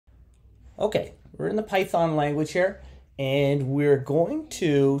Okay, we're in the Python language here, and we're going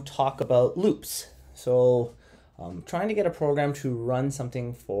to talk about loops. So I'm trying to get a program to run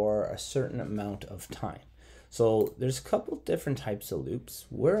something for a certain amount of time. So there's a couple different types of loops.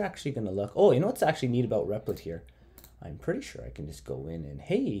 We're actually going to look, oh, you know what's actually neat about Replit here? I'm pretty sure I can just go in and,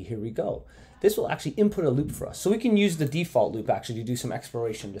 hey, here we go. This will actually input a loop for us. So we can use the default loop actually to do some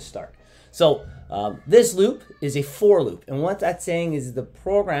exploration to start. So this loop is a for loop. And what that's saying is the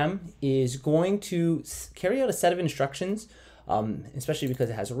program is going to carry out a set of instructions, especially because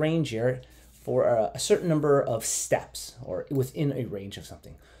it has a range here, for a certain number of steps or within a range of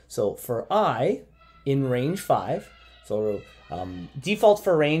something. So for I in range 5, so default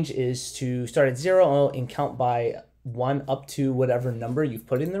for range is to start at 0 and count by 1 up to whatever number you've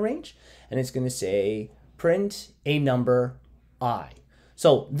put in the range. And it's going to say print a number I.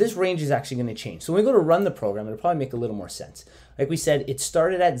 So this range is actually going to change. So when we go to run the program, it'll probably make a little more sense. Like we said, it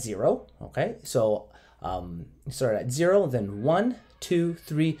started at 0. Okay, so it started at 0, then 1, 2,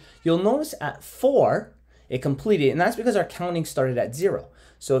 3. You'll notice at 4, it completed, and that's because our counting started at 0.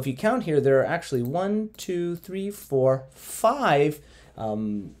 So if you count here, there are actually 1, 2, 3, 4, 5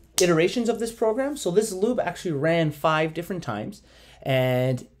 iterations of this program. So this loop actually ran 5 different times,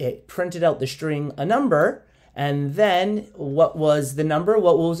 and it printed out the string a number, and then what was the number?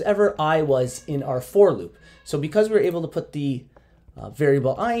 What was ever I was in our for loop. So because we were able to put the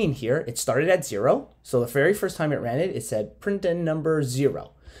variable I in here, it started at 0. So the very first time it ran it, it said print a number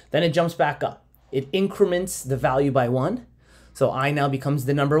 0. Then it jumps back up. It increments the value by 1. So I now becomes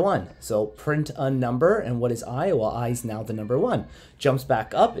the number 1. So print a number, and what is I? Well, I is now the number 1. Jumps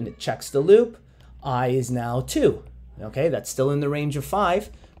back up and it checks the loop. I is now 2. Okay, that's still in the range of 5.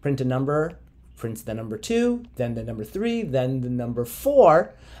 Print a number, prints the number 2, then the number 3, then the number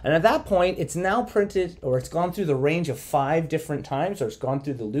 4. And at that point, it's now printed, or it's gone through the range of 5 different times, or it's gone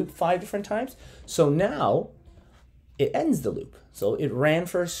through the loop 5 different times. So now it ends the loop. So it ran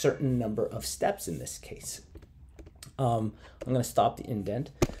for a certain number of steps in this case. I'm going to stop the indent.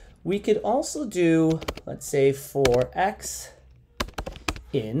 We could also do, let's say, for x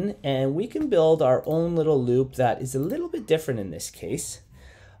in, and we can build our own little loop that is a little bit different in this case.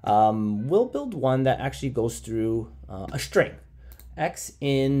 We'll build one that actually goes through a string. X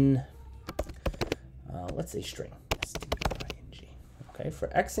in, let's say string. S-T-R-I-N-G. Okay, for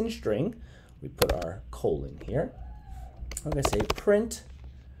x in string, we put our colon here. I'm going to say print,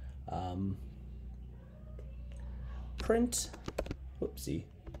 print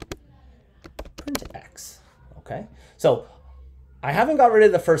x. Okay, so I haven't got rid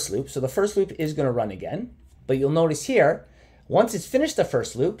of the first loop, so the first loop is going to run again. But you'll notice here, once it's finished the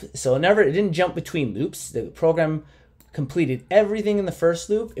first loop, so it didn't jump between loops. The program completed everything in the first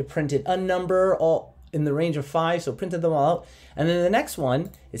loop. It printed a number all in the range of 5, so it printed them all out. And then the next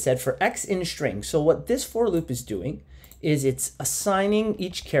one, it said for x in string. So what this for loop is doing is it's assigning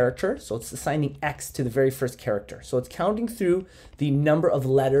each character, so it's assigning x to the very first character. So it's counting through the number of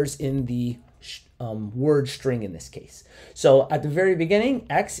letters in the word string in this case. So at the very beginning,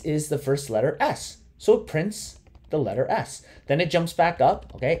 x is the first letter S. So it prints the letter S. Then it jumps back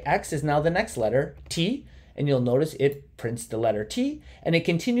up, okay? X is now the next letter, T, and you'll notice it prints the letter T, and it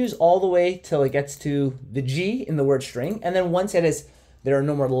continues all the way till it gets to the G in the word string, and then once there are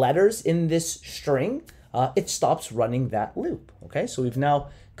no more letters in this string, it stops running that loop, okay? So we've now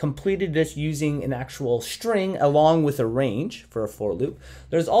completed this using an actual string along with a range for a for loop.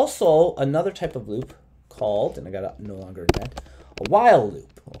 There's also another type of loop called, and I gotta no longer invent, a while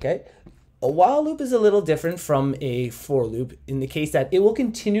loop, okay? A while loop is a little different from a for loop in the case that it will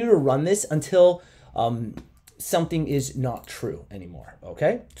continue to run this until something is not true anymore,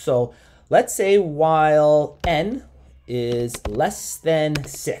 okay? So let's say while n is less than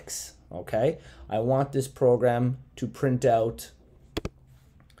 6, okay? I want this program to print out,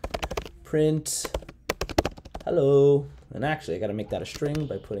 print hello, and actually I gotta make that a string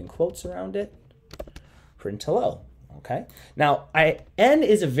by putting quotes around it, print hello. Okay. Now, n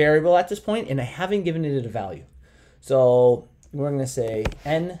is a variable at this point, and I haven't given it a value. So we're going to say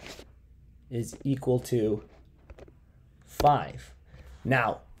n is equal to 5.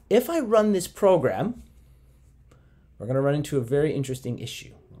 Now, if I run this program, we're going to run into a very interesting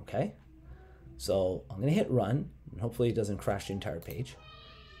issue. Okay. So I'm going to hit run, and hopefully it doesn't crash the entire page.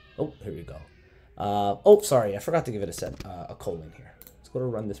 Oh, here we go. Oh, sorry, I forgot to give it a colon here. Let's go to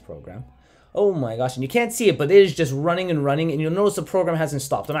run this program. Oh my gosh, and you can't see it, but it is just running and running, and you'll notice the program hasn't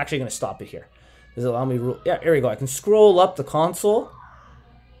stopped. I'm actually going to stop it here. Does it allow me to, yeah, here we go. I can scroll up the console.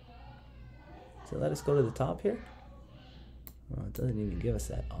 So let us go to the top here. Oh, it doesn't even give us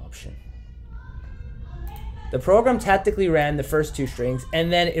that option. The program tactically ran the first two strings,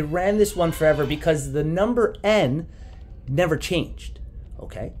 and then it ran this one forever because the number n never changed,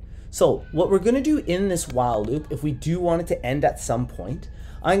 okay? So what we're going to do in this while loop, if we do want it to end at some point,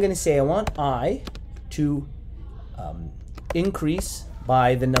 I'm going to say I want I to increase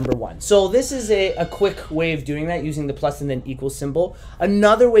by the number 1. So this is a quick way of doing that using the plus and then equal symbol.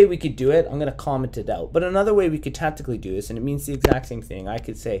 Another way we could do it, I'm going to comment it out, but another way we could tactically do this, and it means the exact same thing. I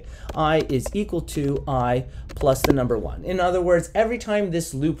could say I is equal to I plus the number 1. In other words, every time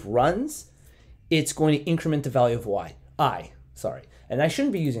this loop runs, it's going to increment the value of I. And I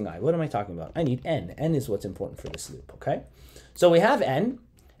shouldn't be using I. What am I talking about? I need n. N is what's important for this loop, okay? So we have n,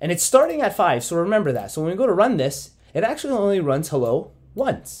 and it's starting at 5, so remember that. So when we go to run this, it actually only runs hello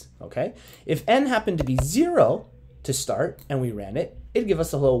once, okay? If n happened to be 0 to start and we ran it, it'd give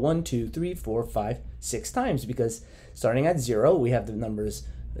us a hello 1, 2, 3, 4, 5, 6 times, because starting at 0, we have the numbers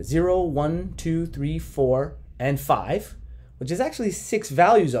 0, 1, 2, 3, 4, and 5, which is actually 6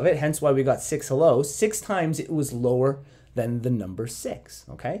 values of it, hence why we got 6 hellos. 6 times it was lower than the number 6,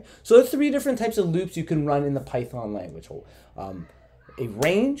 okay? So there are 3 different types of loops you can run in the Python language. A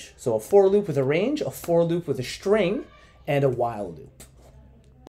range, so a for loop with a range, a for loop with a string, and a while loop.